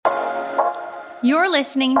You're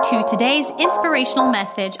listening to today's inspirational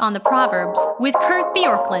message on the Proverbs with Kurt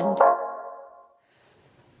Bjorklund.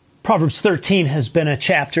 Proverbs 13 has been a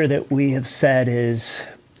chapter that we have said is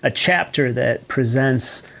a chapter that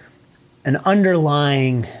presents an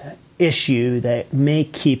underlying issue that may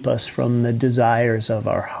keep us from the desires of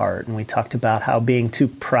our heart. And we talked about how being too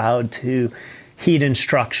proud to heed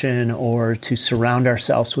instruction or to surround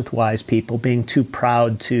ourselves with wise people, being too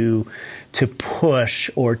proud to push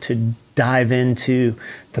or to dive into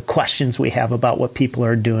the questions we have about what people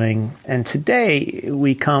are doing. And today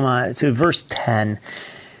we come to verse 10.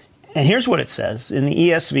 And here's what it says. In the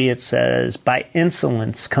ESV it says, "By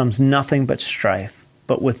insolence comes nothing but strife,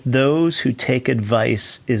 but with those who take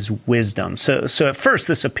advice is wisdom." So at first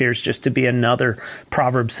this appears just to be another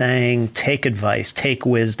proverb saying, take advice, take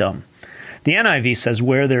wisdom. The NIV says,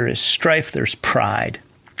 where there is strife, there's pride.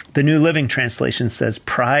 The New Living Translation says,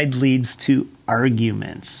 pride leads to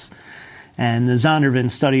arguments. And the Zondervan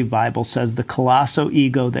Study Bible says, the colossal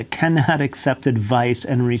ego that cannot accept advice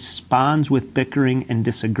and responds with bickering and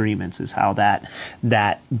disagreements is how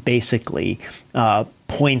that basically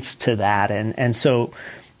points to that. And so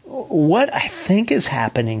what I think is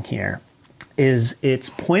happening here is it's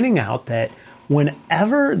pointing out that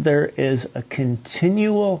whenever there is a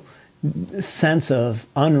continual sense of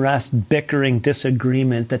unrest, bickering,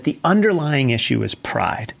 disagreement, that the underlying issue is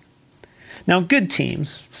pride. Now, good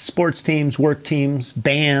teams, sports teams, work teams,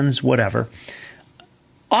 bands, whatever,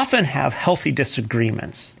 often have healthy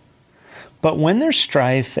disagreements. But when there's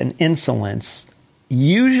strife and insolence,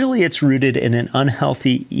 usually it's rooted in an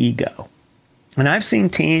unhealthy ego. And I've seen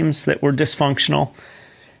teams that were dysfunctional,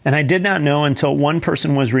 and I did not know until one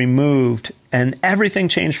person was removed and everything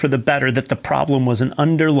changed for the better that the problem was an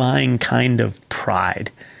underlying kind of pride.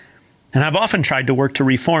 And I've often tried to work to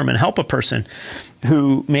reform and help a person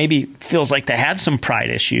who maybe feels like they had some pride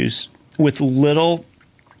issues with little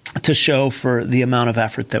to show for the amount of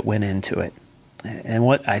effort that went into it. And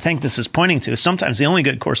what I think this is pointing to is sometimes the only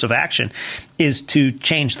good course of action is to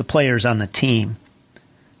change the players on the team.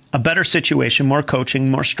 A better situation, more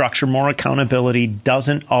coaching, more structure, more accountability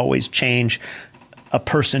doesn't always change a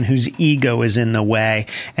person whose ego is in the way.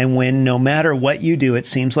 And when no matter what you do, it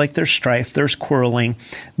seems like there's strife, there's quarreling,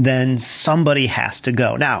 then somebody has to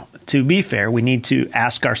go. Now, to be fair, we need to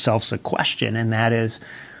ask ourselves a question, and that is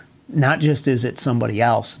not just is it somebody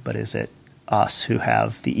else, but is it us who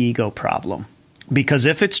have the ego problem? Because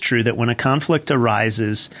if it's true that when a conflict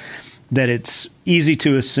arises, that it's easy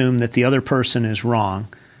to assume that the other person is wrong,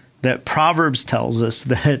 that Proverbs tells us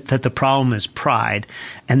that the problem is pride,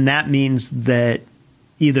 and that means that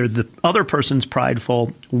either the other person's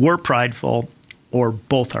prideful, we're prideful, or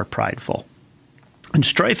both are prideful. And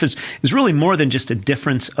strife is really more than just a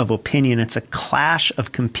difference of opinion. It's a clash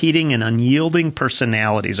of competing and unyielding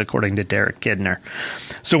personalities, according to Derek Kidner.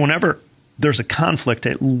 So whenever there's a conflict,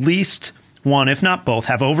 at least one, if not both,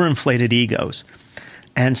 have overinflated egos.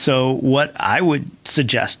 And so what I would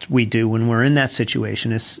suggest we do when we're in that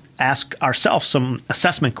situation is ask ourselves some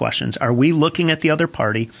assessment questions. Are we looking at the other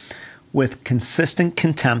party with consistent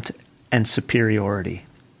contempt and superiority?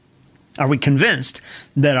 Are we convinced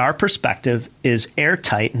that our perspective is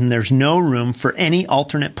airtight and there's no room for any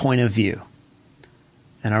alternate point of view?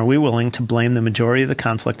 And are we willing to blame the majority of the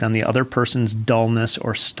conflict on the other person's dullness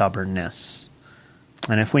or stubbornness?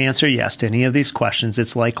 And if we answer yes to any of these questions,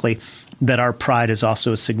 it's likely that our pride is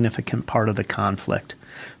also a significant part of the conflict.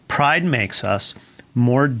 Pride makes us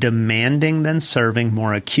more demanding than serving,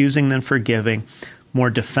 more accusing than forgiving, more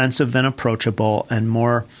defensive than approachable, and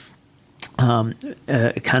more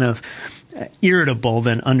kind of irritable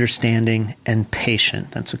than understanding and patient.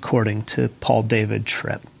 That's according to Paul David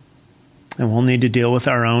Tripp. And we'll need to deal with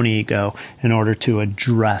our own ego in order to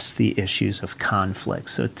address the issues of conflict.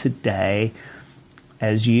 So today,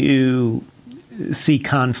 as you see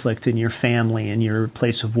conflict in your family, in your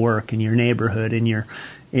place of work, in your neighborhood, in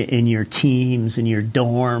your teams, in your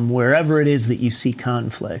dorm, wherever it is that you see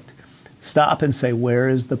conflict, stop and say, where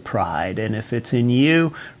is the pride? And if it's in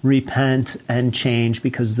you, repent and change,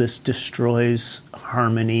 because this destroys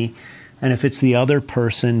harmony. And if it's the other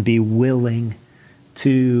person, be willing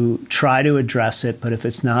to try to address it. But if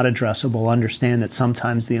it's not addressable, understand that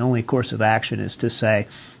sometimes the only course of action is to say,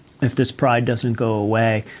 if this pride doesn't go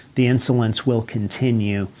away, the insolence will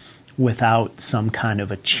continue without some kind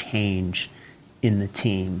of a change in the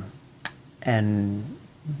team. And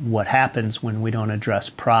what happens when we don't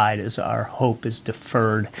address pride is our hope is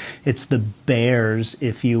deferred. It's the bears,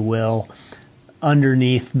 if you will,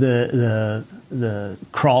 underneath the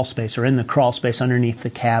crawl space, or in the crawl space underneath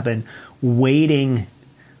the cabin, waiting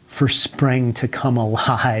for spring to come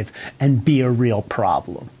alive and be a real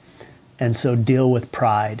problem. And so deal with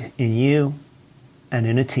pride in you and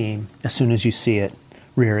in a team as soon as you see it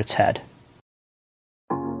rear its head.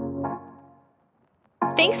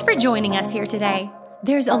 Thanks for joining us here today.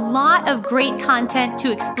 There's a lot of great content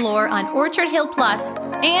to explore on Orchard Hill Plus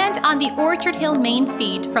and on the Orchard Hill main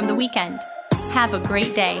feed from the weekend. Have a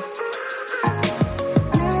great day.